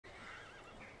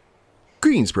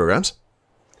Greetings, programs.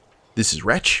 This is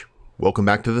Wretch. Welcome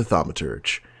back to the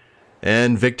Thaumaturge.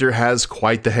 And Wiktor has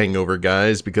quite the hangover,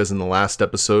 guys, because in the last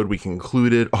episode we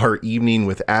concluded our evening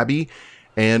with Abby,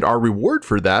 and our reward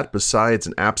for that, besides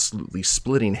an absolutely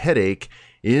splitting headache,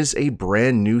 is a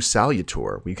brand new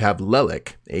salutor. We have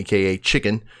Lelik, aka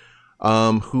Chicken,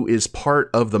 who is part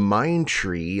of the mind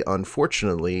tree.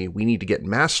 Unfortunately, we need to get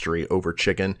mastery over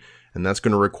Chicken, and that's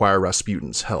going to require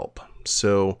Rasputin's help.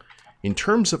 So, in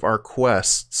terms of our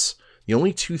quests, the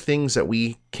only two things that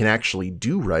we can actually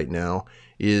do right now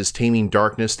is Taming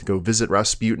Darkness to go visit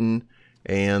Rasputin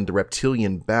and the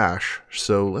Reptilian Bash.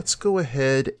 So let's go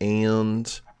ahead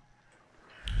and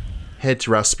head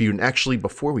to Rasputin. Actually,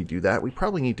 before we do that, we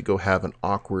probably need to go have an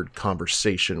awkward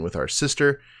conversation with our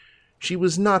sister. She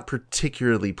was not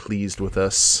particularly pleased with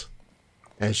us,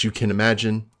 as you can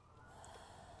imagine.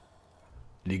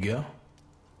 Liga?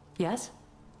 Yes?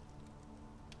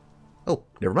 Oh,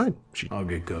 never mind. I'll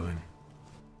get going.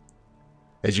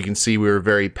 As you can see, we were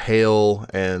very pale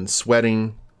and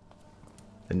sweating,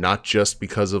 and not just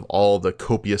because of all the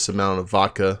copious amount of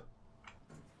vodka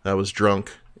that was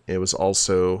drunk. It was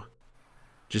also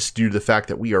just due to the fact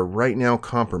that we are right now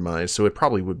compromised, so it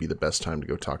probably would be the best time to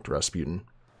go talk to Rasputin.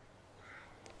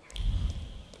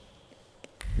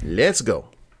 Let's go.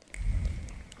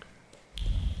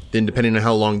 Then, depending on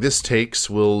how long this takes,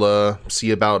 we'll see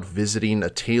about visiting a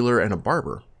tailor and a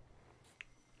barber.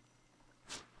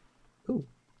 Ooh.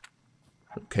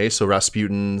 Okay, so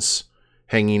Rasputin's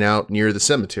hanging out near the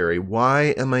cemetery.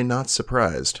 Why am I not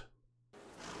surprised?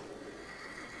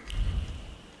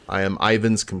 I am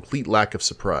Ivan's complete lack of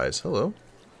surprise. Hello.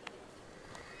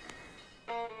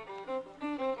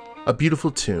 A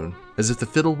beautiful tune, as if the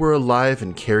fiddle were alive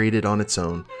and carried it on its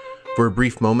own. For a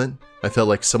brief moment, I felt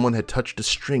like someone had touched a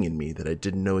string in me that I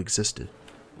didn't know existed.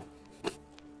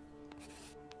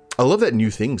 I love that new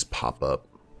things pop up.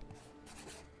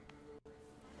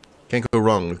 Can't go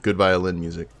wrong with good violin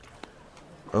music.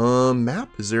 Map?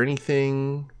 Is there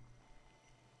anything?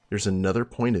 There's another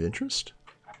point of interest?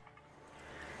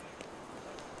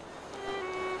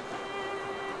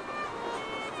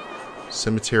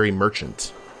 Cemetery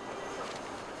merchant.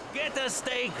 Get a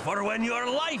steak for when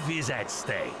your life is at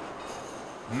stake.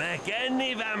 Make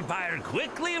any vampire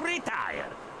quickly retire.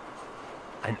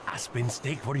 An aspen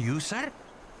steak for you, sir?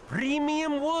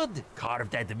 Premium wood,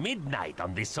 carved at midnight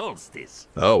on the solstice.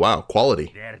 Oh, wow.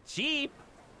 Quality. They're cheap.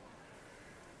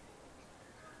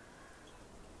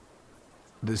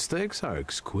 The steaks are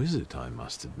exquisite, I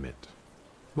must admit.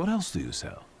 What else do you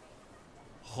sell?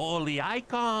 Holy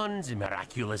icons,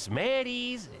 miraculous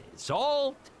Marys,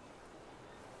 salt.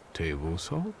 Table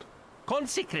salt?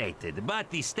 Consecrated, but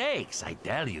the steaks, I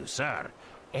tell you, sir,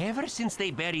 ever since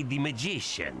they buried the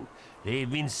magician, they've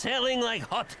been selling like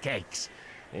hotcakes.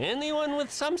 Anyone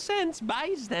with some sense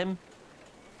buys them.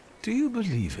 Do you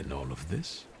believe in all of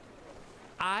this?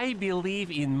 I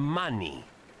believe in money.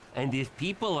 And if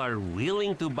people are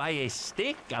willing to buy a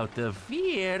stick out of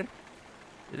fear,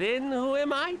 then who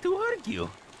am I to argue?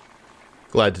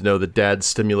 Glad to know that Dad's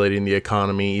stimulating the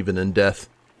economy even in death.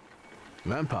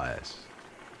 Vampires?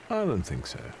 I don't think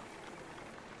so.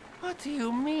 What do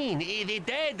you mean? The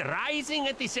dead rising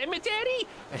at the cemetery?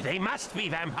 They must be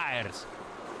vampires.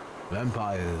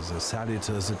 Vampires are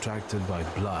salutors attracted by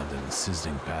blood and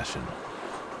sizzling passion.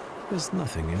 There's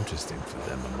nothing interesting for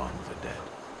them among the dead.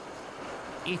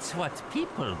 It's what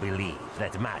people believe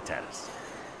that matters.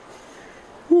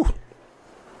 Whew.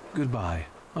 Goodbye.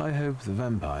 I hope the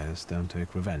vampires don't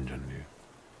take revenge on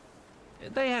you.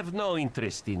 They have no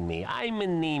interest in me. I'm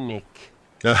anemic.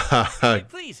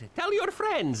 Please, tell your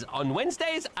friends. On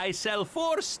Wednesdays, I sell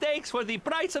 4 steaks for the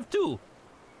price of 2.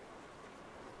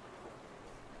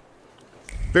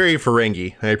 Very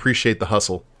Ferengi. I appreciate the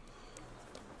hustle.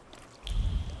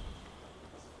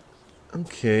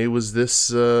 Okay, was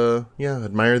this, yeah,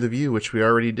 admire the view, which we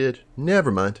already did. Never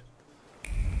mind.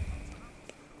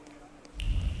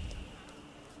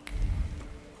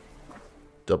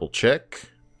 Double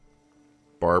check.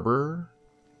 Barber.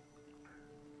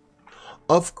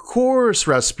 Of course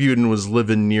Rasputin was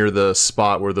living near the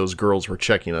spot where those girls were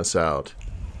checking us out.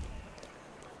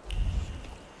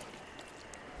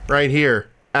 Right here.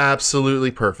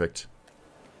 Absolutely perfect.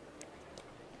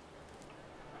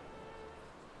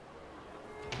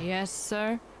 Yes,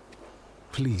 sir?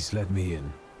 Please let me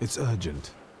in. It's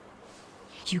urgent.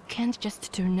 You can't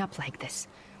just turn up like this.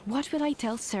 What will I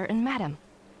tell sir and madam?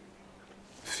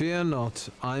 Fear not,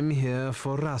 I'm here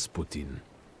for Rasputin.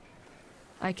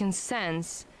 I can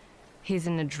sense he's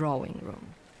in the drawing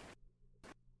room.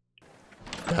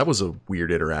 That was a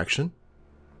weird interaction.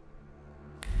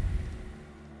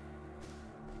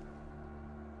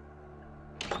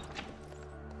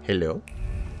 Hello.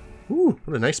 Ooh,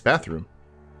 what a nice bathroom.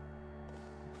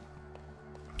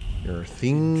 There are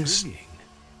things... Intriguing.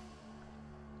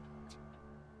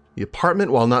 The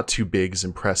apartment, while not too big, is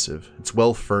impressive. It's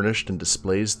well furnished and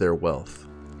displays their wealth.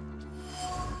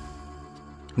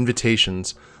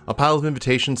 Invitations. A pile of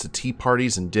invitations to tea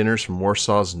parties and dinners from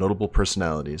Warsaw's notable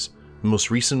personalities. The most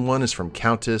recent one is from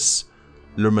Countess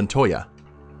Lermontoya.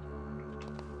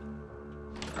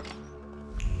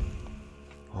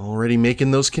 Already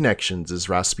making those connections is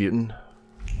Rasputin.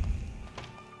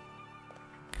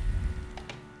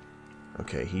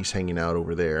 Okay, he's hanging out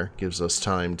over there. Gives us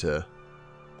time to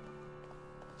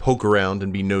poke around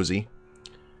and be nosy.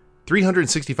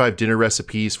 365 dinner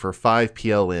recipes for 5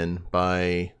 PLN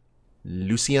by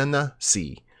Luciana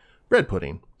C. Bread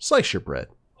pudding. Slice your bread.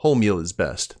 Whole meal is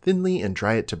best. Thinly and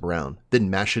dry it to brown. Then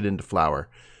mash it into flour.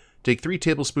 Take 3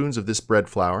 tablespoons of this bread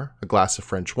flour, a glass of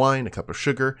French wine, a cup of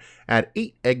sugar, add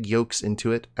 8 egg yolks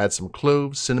into it, add some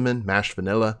cloves, cinnamon, mashed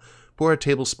vanilla, pour a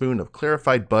tablespoon of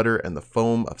clarified butter and the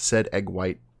foam of said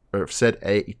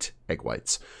 8 egg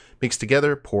whites. Mix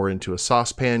together, pour into a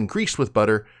saucepan, greased with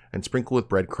butter, and sprinkle with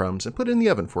breadcrumbs, and put it in the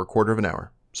oven for a quarter of an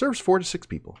hour. Serves 4 to 6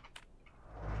 people.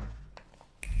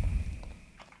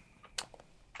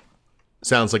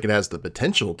 Sounds like it has the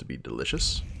potential to be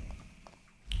delicious.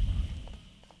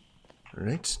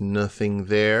 Alright, nothing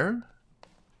there.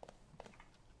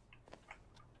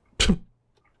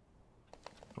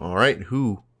 Alright,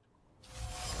 who?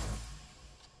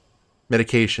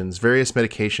 Medications. Various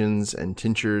medications and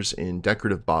tinctures in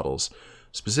decorative bottles.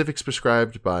 Specifics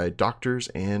prescribed by doctors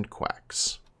and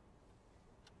quacks.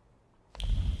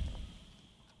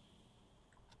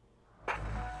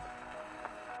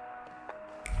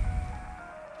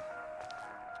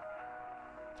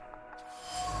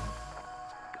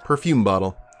 Perfume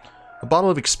bottle. A bottle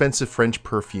of expensive French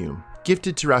perfume,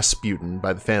 gifted to Rasputin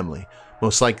by the family,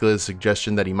 most likely a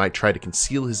suggestion that he might try to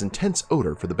conceal his intense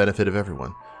odor for the benefit of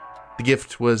everyone. The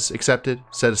gift was accepted,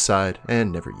 set aside,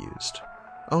 and never used.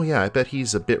 Oh yeah, I bet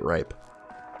he's a bit ripe.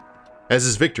 As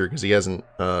is Wiktor, because he hasn't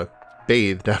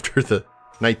bathed after the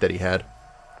night that he had.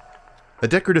 A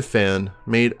decorative fan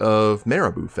made of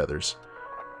marabou feathers.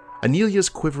 Anelia's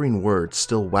quivering words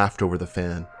still waft over the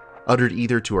fan, uttered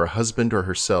either to her husband or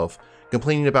herself,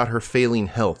 complaining about her failing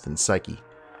health and psyche.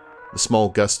 The small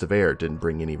gust of air didn't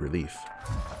bring any relief.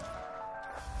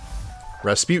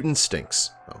 Rasputin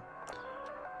stinks. Oh.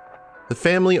 The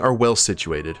family are well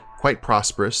situated, quite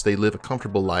prosperous. They live a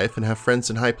comfortable life and have friends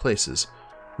in high places.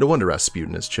 No wonder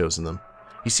Rasputin has chosen them.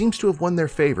 He seems to have won their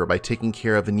favor by taking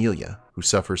care of Anelia, who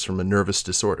suffers from a nervous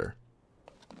disorder.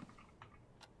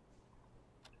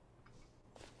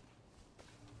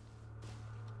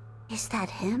 Is that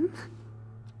him?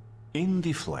 In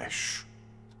the flesh.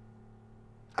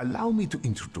 Allow me to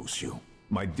introduce you.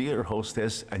 My dear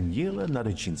hostess, Aniela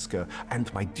Narycinska,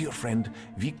 and my dear friend,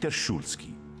 Wiktor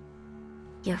Szulski.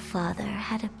 Your father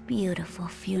had a beautiful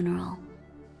funeral.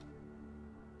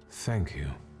 Thank you.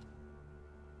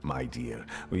 My dear,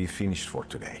 we finished for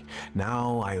today.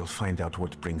 Now I'll find out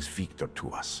what brings Wiktor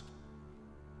to us.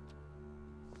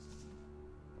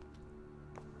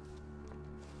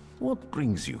 What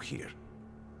brings you here?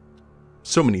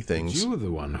 So many things. You were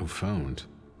the one who phoned.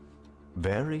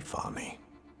 Very funny.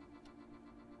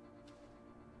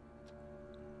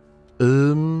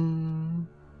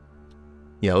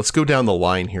 Yeah, let's go down the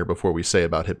line here before we say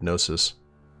about hypnosis.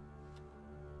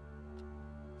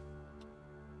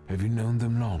 Have you known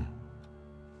them long?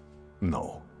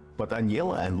 No, but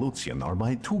Aniela and Lucian are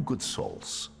my 2 good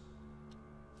souls.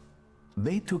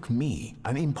 They took me,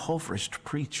 an impoverished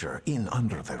preacher, in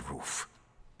under their roof,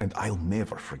 and I'll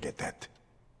never forget that.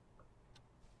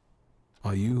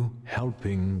 Are you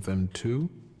helping them too?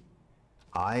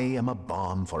 I am a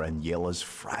balm for Aniela's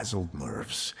frazzled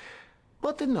nerves,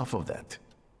 but enough of that.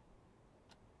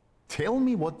 Tell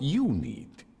me what you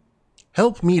need.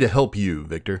 Help me to help you,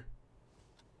 Wiktor.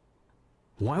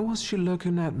 Why was she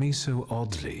looking at me so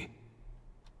oddly?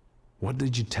 What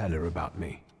did you tell her about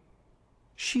me?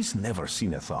 She's never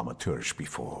seen a Thaumaturge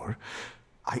before.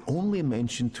 I only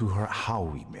mentioned to her how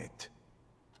we met.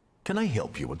 Can I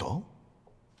help you at all?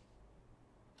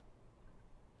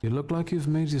 You look like you've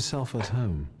made yourself at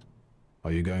home.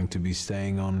 Are you going to be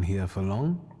staying on here for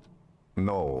long?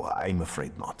 No, I'm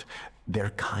afraid not.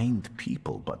 They're kind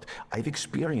people, but I've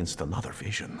experienced another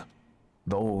vision.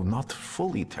 Though not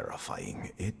fully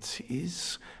terrifying, it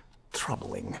is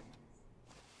troubling.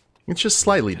 It's just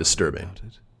slightly disturbing.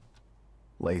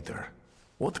 Later,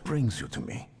 what brings you to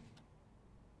me?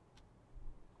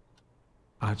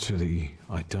 Actually,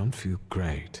 I don't feel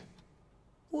great.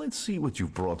 Let's see what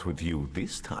you've brought with you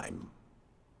this time.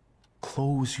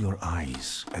 Close your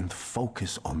eyes and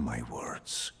focus on my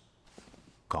words.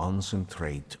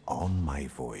 Concentrate on my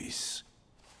voice.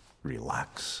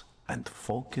 Relax and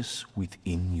focus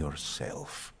within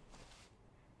yourself.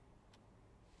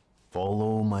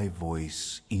 Follow my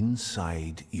voice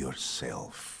inside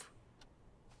yourself.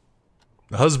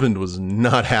 The husband was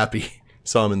not happy.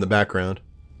 Saw him in the background.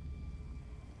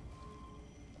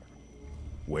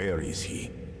 Where is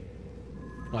he?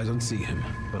 I don't see him,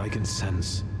 but I can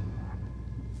sense.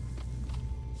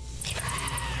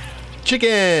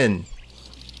 Chicken!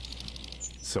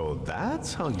 So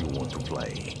that's how you want to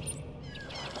play.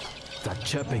 That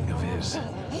chirping of his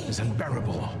is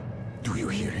unbearable. Do you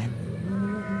hear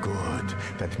him? Good.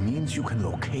 That means you can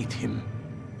locate him.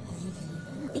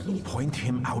 Point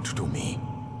him out to me.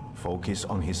 Focus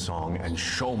on his song and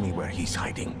show me where he's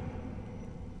hiding.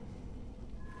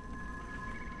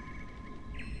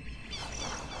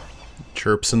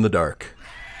 Chirps in the dark.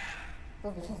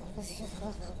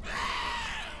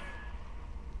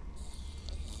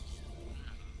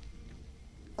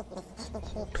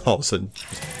 All of a sudden,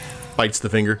 bites the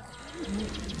finger.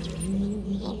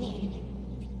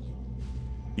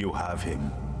 You have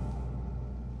him.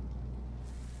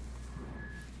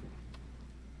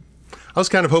 I was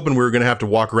kind of hoping we were going to have to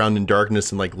walk around in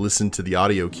darkness and like listen to the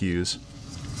audio cues.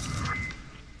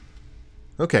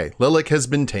 Okay, Lilac has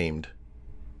been tamed.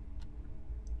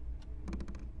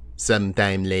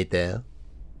 Sometime later.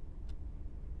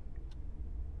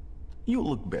 You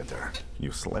look better.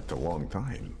 You slept a long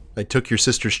time. I took your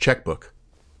sister's checkbook.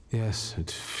 Yes, it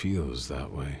feels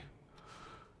that way.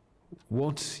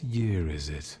 What year is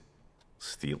it?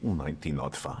 Still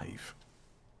 1905.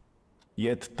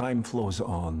 Yet time flows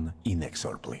on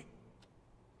inexorably.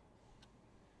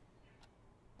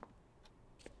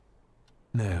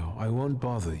 No, I won't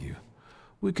bother you.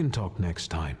 We can talk next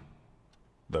time.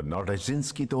 The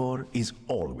Narazinski door is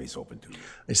always open to you.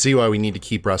 I see why we need to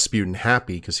keep Rasputin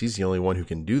happy, because he's the only one who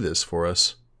can do this for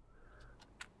us.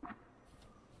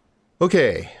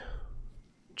 Okay.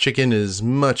 Chicken is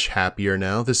much happier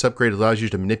now. This upgrade allows you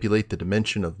to manipulate the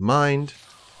dimension of mind.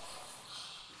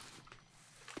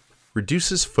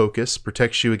 Reduces focus,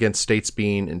 protects you against states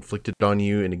being inflicted on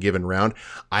you in a given round.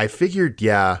 I figured,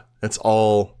 yeah, that's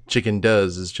all Chicken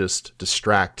does, is just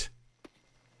distract.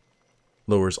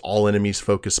 Lowers all enemies'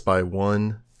 focus by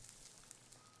 1.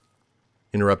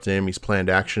 Interrupt an enemy's planned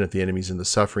action if the enemy's in the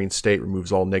suffering state.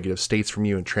 Removes all negative states from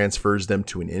you and transfers them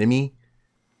to an enemy.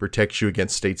 Protects you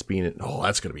against states being in... Oh,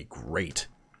 that's going to be great.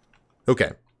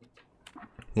 Okay.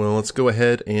 Well, let's go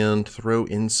ahead and throw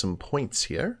in some points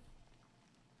here.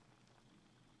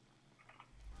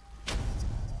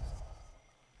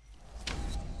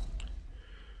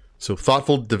 So,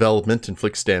 thoughtful development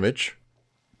inflicts damage.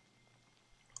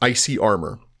 Icy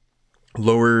armor.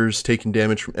 Lowers taken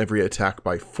damage from every attack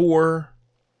by 4.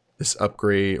 This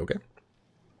upgrade, okay.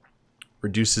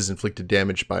 Reduces inflicted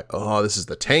damage by... Oh, this is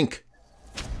the tank.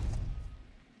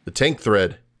 The tank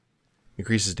thread.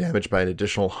 Increases damage by an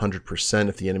additional 100%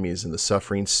 if the enemy is in the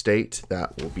suffering state.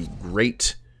 That will be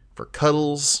great for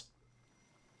Cuddles.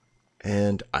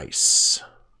 And ice.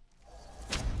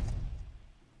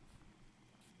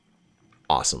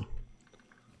 Awesome.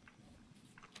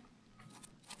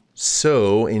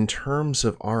 So, in terms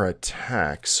of our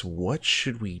attacks, what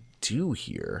should we do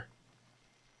here?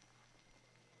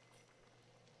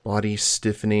 Body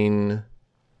stiffening.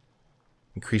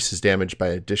 Increases damage by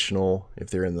additional if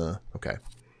they're in the... Okay.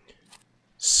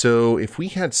 So, if we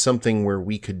had something where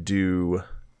we could do...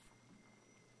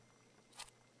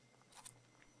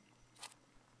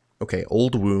 Okay,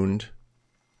 old wound.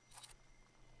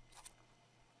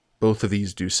 Both of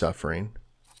these do suffering.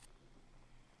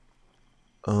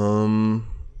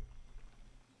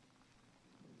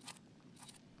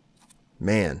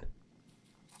 Man.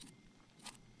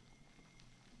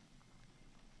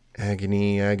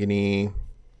 Agony, agony.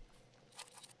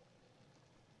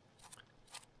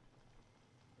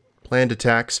 Planned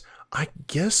attacks. I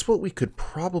guess what we could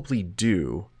probably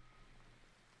do...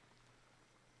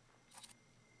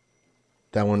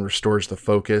 That one restores the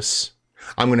focus.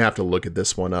 I'm going to have to look at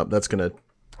this one up. That's going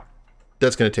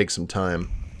to take some time.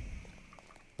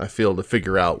 I feel to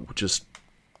figure out just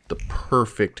the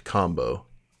perfect combo.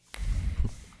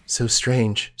 So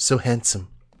strange, so handsome.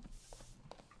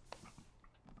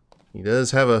 He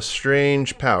does have a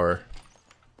strange power.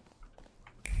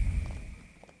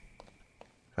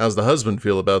 How's the husband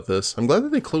feel about this? I'm glad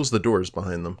that they closed the doors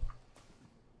behind them.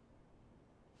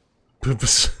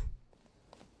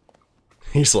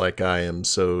 He's like, I am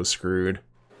so screwed.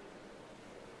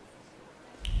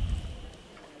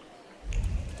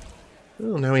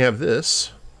 Well, now we have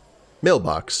this.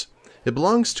 Mailbox. It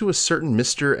belongs to a certain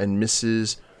Mr. and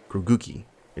Mrs. Groguki.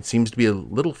 It seems to be a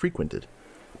little frequented.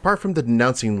 Apart from the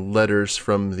denouncing letters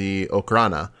from the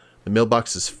Okrana, the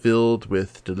mailbox is filled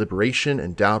with deliberation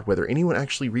and doubt whether anyone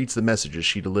actually reads the messages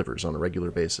she delivers on a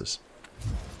regular basis.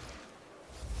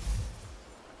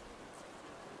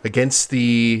 Against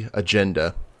the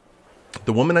agenda,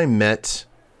 the woman I met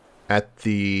at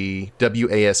the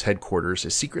WAS headquarters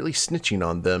is secretly snitching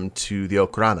on them to the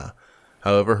Okrana.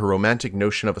 However, her romantic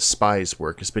notion of a spy's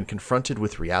work has been confronted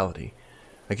with reality.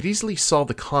 I could easily solve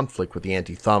the conflict with the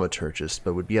anti-thaumaturgist,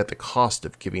 but would be at the cost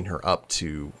of giving her up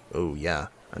to... Oh yeah,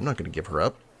 I'm not going to give her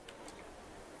up.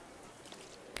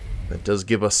 That does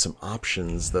give us some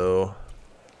options, though.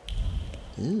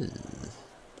 Ew.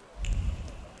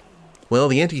 Well,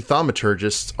 the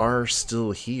anti-thaumaturgists are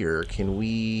still here. Can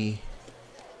we...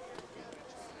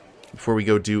 Before we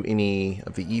go do any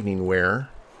of the evening wear...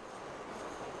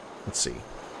 Let's see.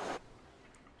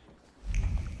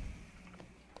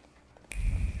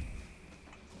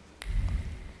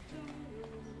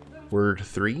 Word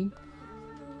 3?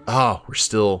 Ah, we're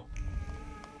still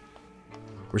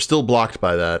blocked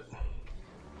by that.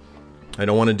 I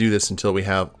don't want to do this until we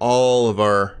have all of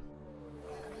our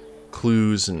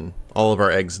clues and all of our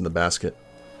eggs in the basket.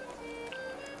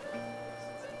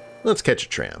 Let's catch a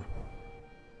tram.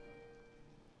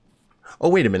 Oh,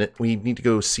 wait a minute. We need to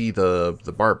go see the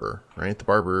barber, right? The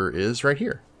barber is right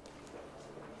here.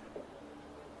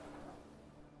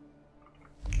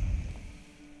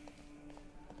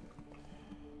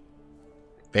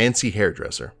 Fancy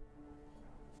hairdresser.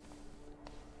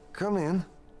 Come in.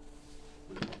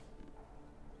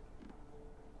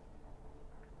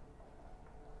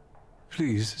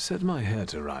 Please set my hair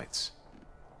to rights.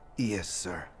 Yes,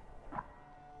 sir.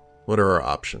 What are our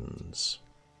options?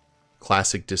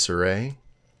 Classic disarray.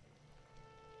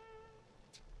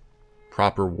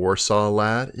 Proper Warsaw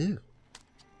lad. Ew.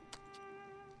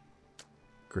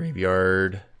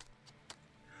 Graveyard.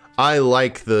 I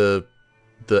like the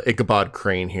Ichabod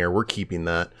crane here. We're keeping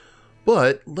that.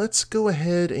 But let's go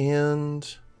ahead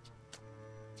and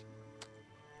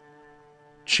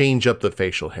change up the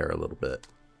facial hair a little bit.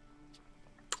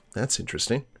 That's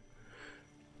interesting.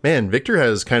 Man, Wiktor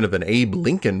has kind of an Abe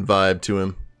Lincoln vibe to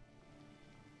him.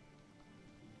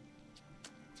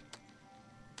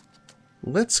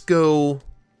 Let's go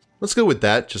with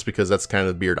that, just because that's kind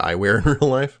of the beard I wear in real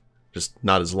life. Just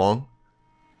not as long.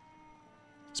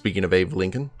 Speaking of Abe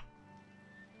Lincoln.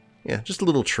 Yeah, just a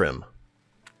little trim.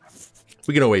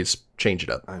 We can always change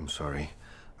it up. I'm sorry.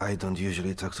 I don't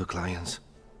usually talk to clients.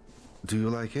 Do you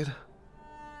like it?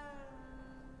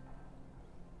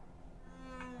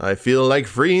 I feel like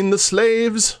freeing the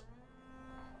slaves.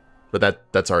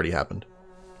 But that's already happened.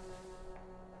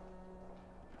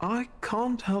 I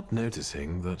can't help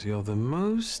noticing that you're the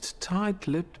most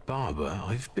tight-lipped barber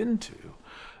I've been to.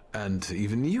 And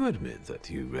even you admit that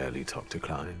you rarely talk to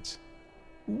clients.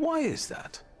 Why is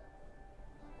that?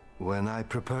 When I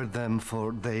prepared them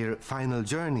for their final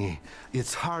journey,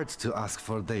 it's hard to ask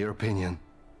for their opinion.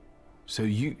 So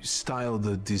you style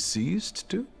the deceased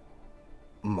too?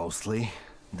 Mostly.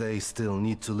 They still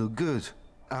need to look good.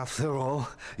 After all,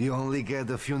 you only get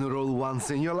a funeral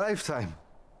once in your lifetime.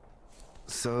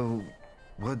 So,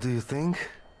 what do you think?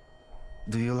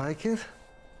 Do you like it?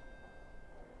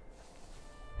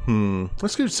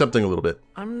 Let's do something a little bit.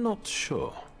 I'm not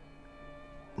sure.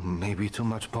 Maybe too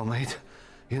much pomade.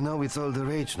 You know it's all the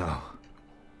rage now.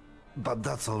 But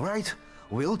that's alright.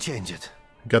 We'll change it.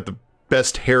 Got the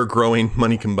best hair growing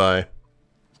money can buy.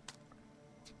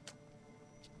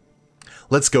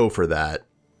 Let's go for that.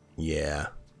 Yeah.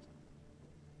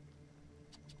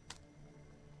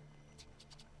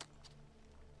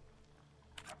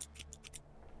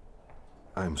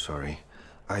 I'm sorry.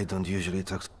 I don't usually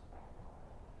talk.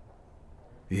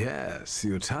 Yes,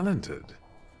 you're talented.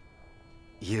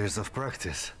 Years of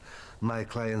practice. My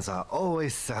clients are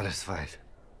always satisfied.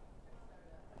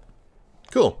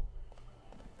 Cool.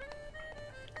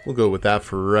 We'll go with that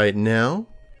for right now.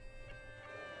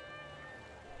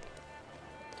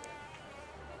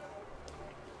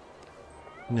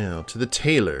 Now, to the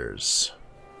tailors.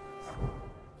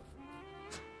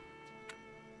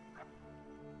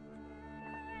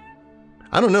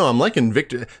 I don't know, I'm liking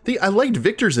Wiktor. I liked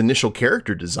Wiktor's initial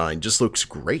character design, just looks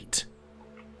great.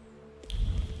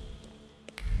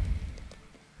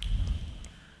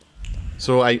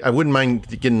 So I wouldn't mind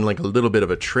getting like a little bit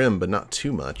of a trim, but not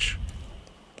too much.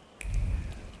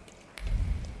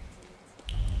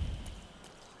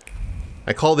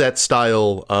 I call that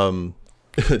style,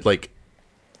 like,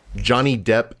 Johnny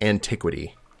Depp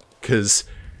antiquity. Because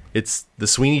it's the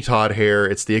Sweeney Todd hair,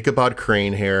 it's the Ichabod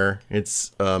Crane hair,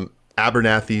 it's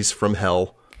Abernathy's from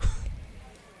hell.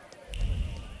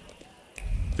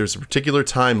 There's a particular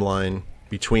timeline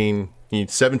between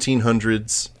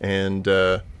 1700s and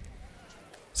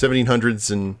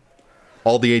 1700s and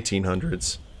all the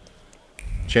 1800s.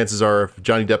 Chances are, if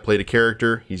Johnny Depp played a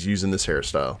character, he's using this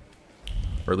hairstyle.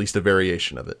 Or at least a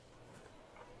variation of it.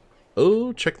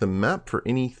 Oh, check the map for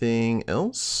anything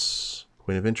else.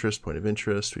 Point of interest, point of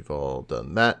interest. We've all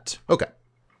done that. Okay.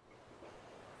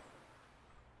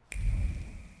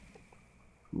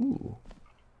 Ooh.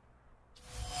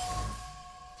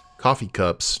 Coffee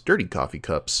cups. Dirty coffee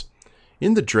cups.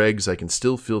 In the dregs, I can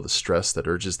still feel the stress that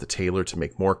urges the tailor to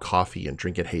make more coffee and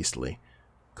drink it hastily.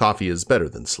 Coffee is better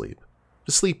than sleep.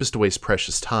 To sleep is to waste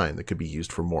precious time that could be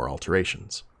used for more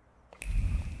alterations.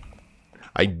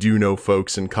 I do know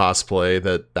folks in cosplay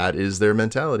that is their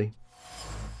mentality.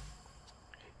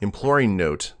 Imploring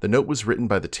note. The note was written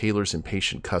by the tailor's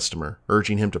impatient customer,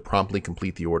 urging him to promptly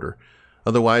complete the order.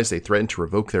 Otherwise, they threatened to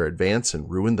revoke their advance and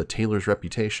ruin the tailor's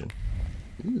reputation.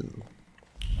 Ooh.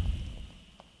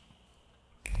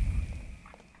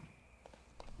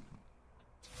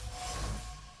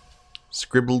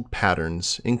 Scribbled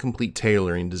patterns, incomplete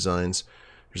tailoring designs.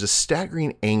 There's a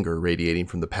staggering anger radiating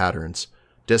from the patterns.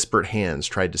 Desperate hands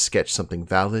tried to sketch something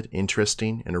valid,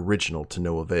 interesting, and original to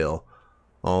no avail.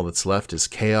 All that's left is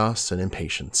chaos and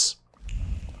impatience.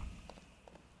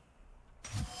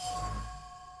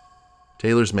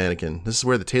 Tailor's mannequin. This is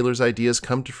where the tailor's ideas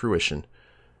come to fruition.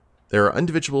 There are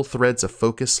individual threads of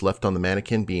focus left on the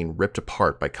mannequin being ripped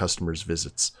apart by customers'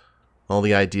 visits. All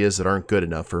the ideas that aren't good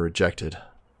enough are rejected.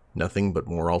 Nothing but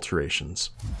more alterations.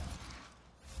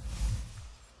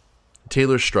 The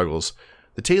tailor struggles.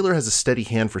 The tailor has a steady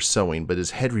hand for sewing, but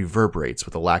his head reverberates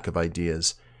with a lack of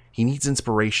ideas. He needs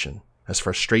inspiration, as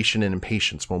frustration and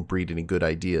impatience won't breed any good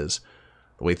ideas.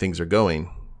 The way things are going,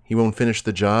 he won't finish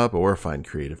the job or find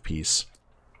creative peace.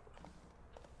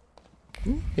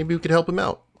 Maybe we could help him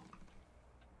out.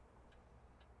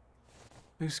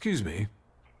 Excuse me.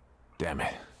 Damn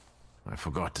it. I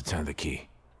forgot to turn the key.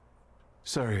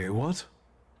 Sorry, what?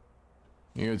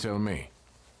 You tell me.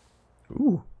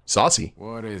 Ooh, saucy.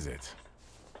 What is it?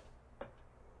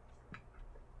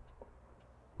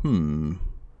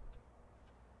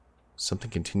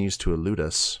 Something continues to elude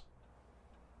us.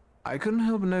 I couldn't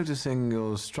help noticing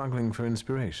you're struggling for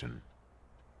inspiration.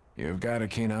 You've got a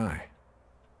keen eye.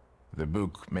 The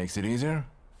book makes it easier?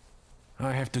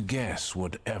 I have to guess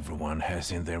what everyone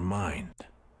has in their mind.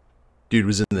 Dude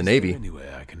was in the Navy. Any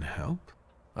way I can help?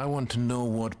 I want to know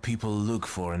what people look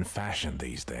for in fashion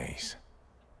these days.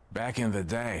 Back in the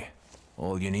day,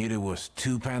 all you needed was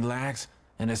 2 padlocks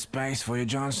and a space for your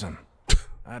Johnson.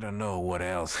 I don't know what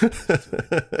else.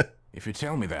 If you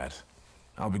tell me that,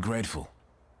 I'll be grateful.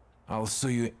 I'll sew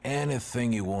you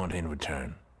anything you want in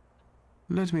return.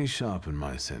 Let me sharpen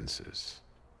my senses.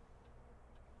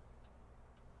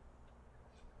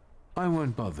 I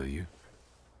won't bother you.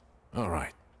 All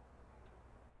right.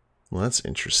 Well, that's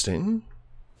interesting.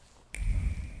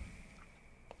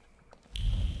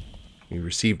 We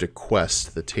received a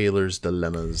quest, the Tailor's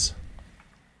Dilemmas.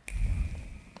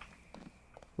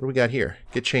 What do we got here?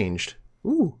 Get changed.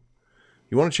 Ooh.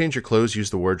 You want to change your clothes, use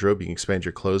the wardrobe. You can expand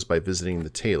your clothes by visiting the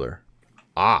tailor.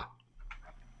 Ah.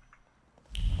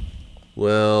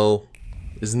 Well,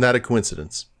 isn't that a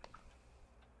coincidence?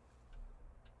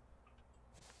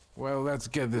 Well, let's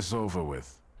get this over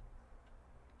with.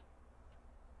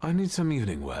 I need some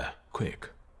evening wear, quick.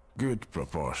 Good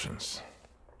proportions.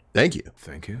 Thank you.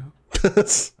 Thank you.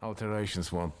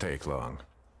 Alterations won't take long.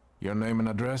 Your name and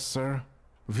address, sir?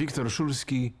 Wiktor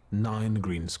Szulski, 9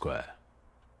 Green Square.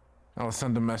 I'll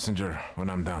send a messenger when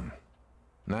I'm done.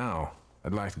 Now,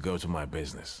 I'd like to go to my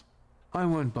business. I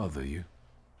won't bother you.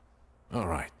 All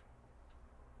right.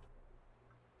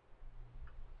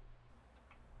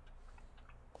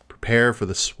 Prepare for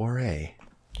the soirée.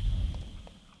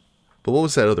 But what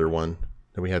was that other one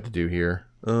that we had to do here?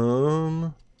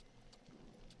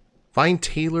 Find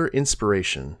tailor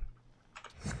inspiration.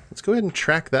 Let's go ahead and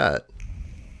track that.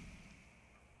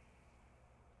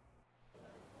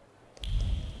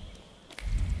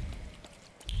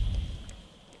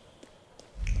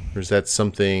 Or is that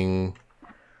something...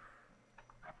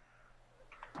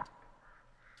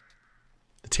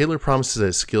 The tailor promises that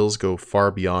his skills go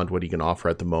far beyond what he can offer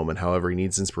at the moment. However, he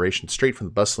needs inspiration straight from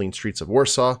the bustling streets of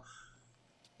Warsaw.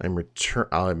 I'm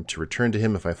to return to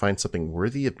him if I find something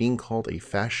worthy of being called a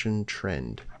fashion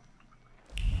trend.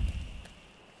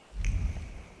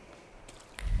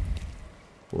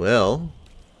 Well,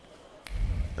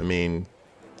 I mean,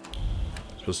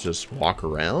 I'm supposed to just walk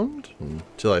around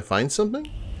until I find something?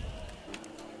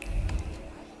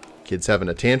 Kids having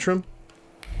a tantrum?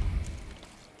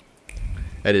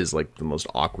 That is like the most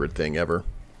awkward thing ever.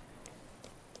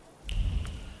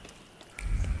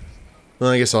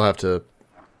 Well, I guess I'll have to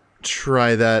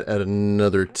try that at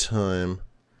another time.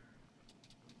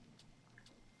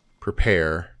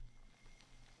 Prepare.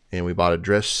 And we bought a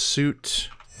dress suit.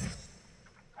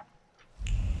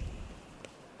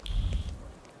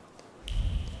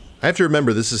 I have to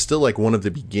remember, this is still like one of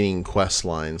the beginning quest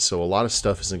lines, so a lot of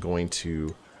stuff isn't going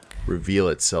to reveal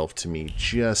itself to me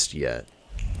just yet.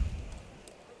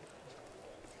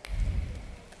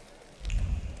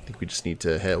 I think we just need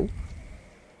to head...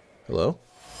 Hello?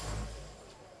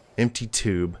 Empty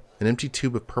tube. An empty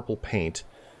tube of purple paint.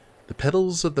 The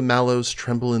petals of the mallows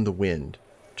tremble in the wind,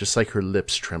 just like her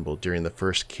lips trembled during the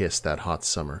first kiss that hot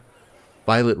summer.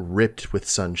 Violet ripped with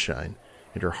sunshine,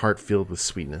 and her heart filled with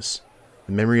sweetness.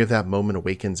 The memory of that moment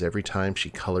awakens every time she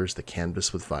colors the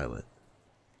canvas with violet.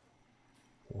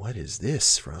 What is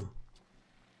this from?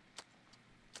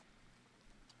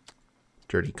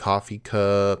 Dirty coffee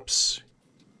cups.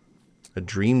 A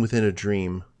dream within a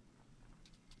dream.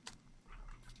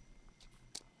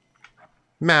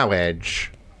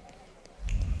 Marriage.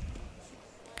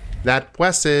 That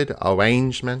blessed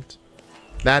arrangement.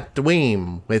 That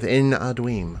dream within a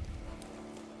dream.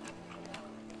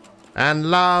 And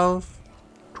love,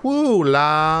 true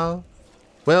love,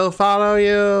 will follow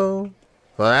you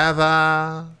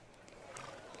forever.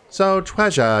 So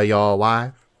treasure your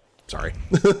wife. Sorry.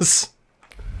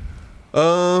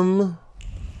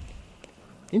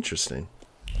 Interesting.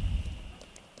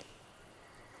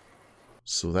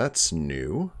 So that's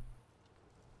new.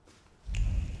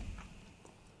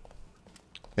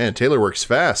 Man, Taylor works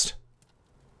fast.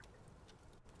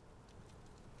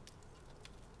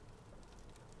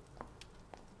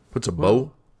 Puts a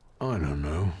bow. I don't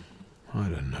know.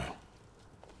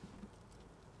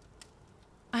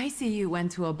 I see you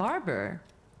went to a barber.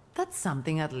 That's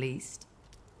something at least.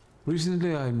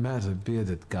 Recently I met a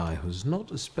bearded guy who's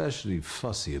not especially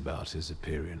fussy about his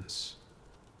appearance.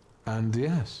 And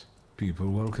yes,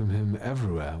 people welcome him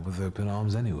everywhere with open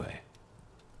arms anyway.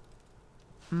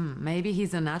 Maybe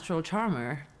he's a natural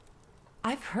charmer.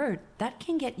 I've heard that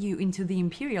can get you into the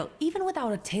Imperial even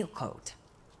without a tailcoat.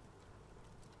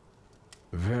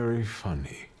 Very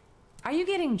funny. Are you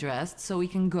getting dressed so we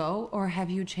can go, or have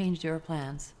you changed your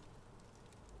plans?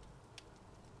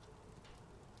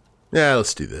 Yeah,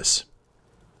 let's do this.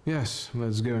 Yes,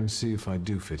 let's go and see if I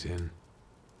do fit in.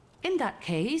 In that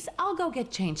case, I'll go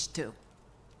get changed too.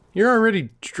 You're already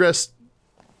dressed,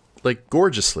 like,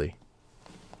 gorgeously.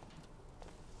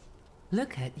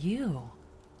 Look at you.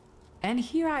 And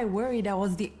here I worried I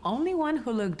was the only one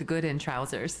who looked good in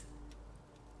trousers.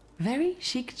 Very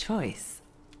chic choice.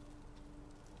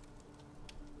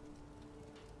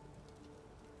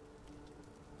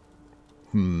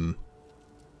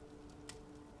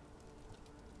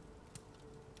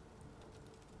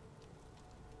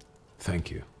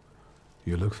 Thank you.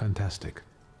 You look fantastic.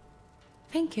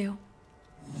 Thank you.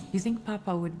 You think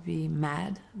Papa would be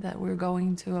mad that we're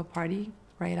going to a party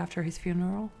right after his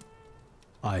funeral?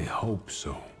 I hope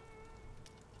so.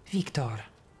 Wiktor.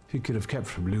 He could have kept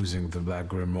from losing the Black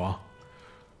Grimoire.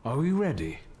 Are we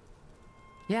ready?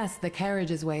 Yes, the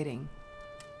carriage is waiting.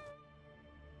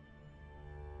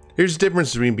 Here's the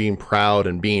difference between being proud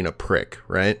and being a prick,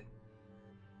 right?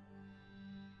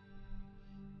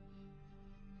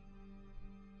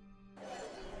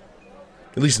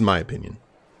 At least in my opinion.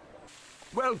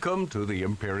 Welcome to the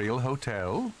Imperial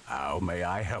Hotel. How may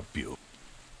I help you?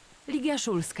 Ligia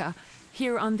Szulska,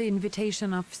 here on the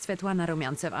invitation of Svetlana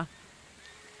Rumiantseva.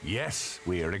 Yes,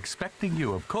 we are expecting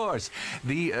you, of course.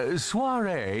 The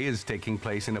soirée is taking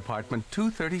place in apartment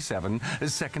 237,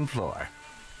 second floor.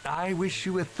 I wish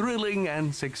you a thrilling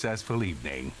and successful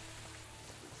evening.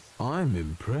 I'm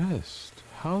impressed.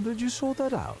 How did you sort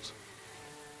that out?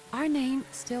 Our name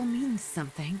still means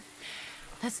something.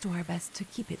 Let's do our best to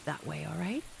keep it that way, all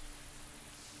right?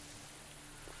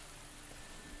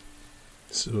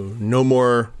 So, no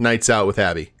more nights out with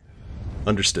Abby.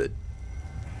 Understood.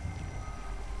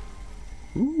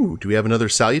 Ooh, do we have another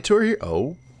salutor here?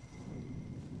 Oh.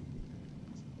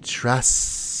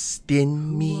 Trust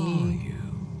in me. Who are you,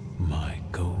 my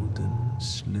golden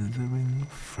slithering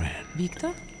friend?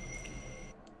 Wiktor?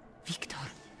 Wiktor.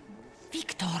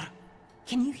 Wiktor!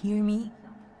 Can you hear me?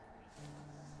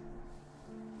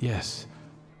 Yes.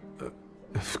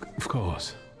 Of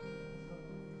course.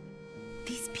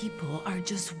 These people are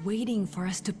just waiting for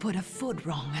us to put a foot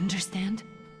wrong, understand?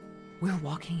 We're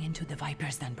walking into the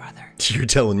Viper's Den, brother. You're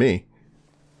telling me.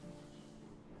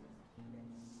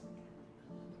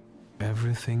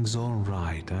 Everything's all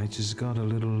right. I just got a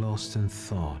little lost in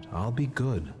thought. I'll be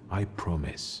good, I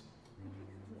promise.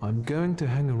 I'm going to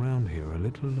hang around here a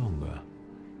little longer.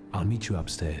 I'll meet you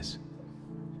upstairs.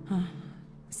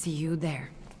 See you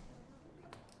there.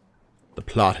 The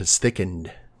plot has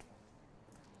thickened.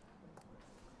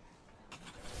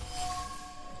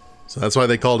 So that's why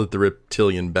they called it the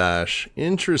Reptilian Bash.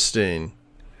 Interesting.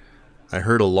 I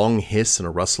heard a long hiss and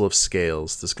a rustle of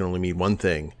scales. This can only mean one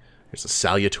thing. There's a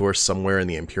salutor somewhere in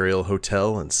the Imperial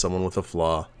Hotel and someone with a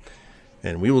flaw.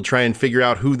 And we will try and figure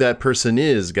out who that person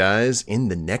is, guys, in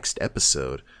the next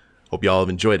episode. Hope y'all have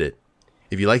enjoyed it.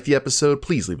 If you liked the episode,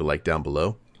 please leave a like down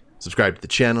below. Subscribe to the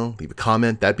channel, leave a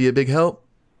comment, that'd be a big help.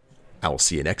 I will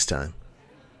see you next time.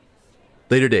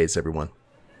 Later days, everyone.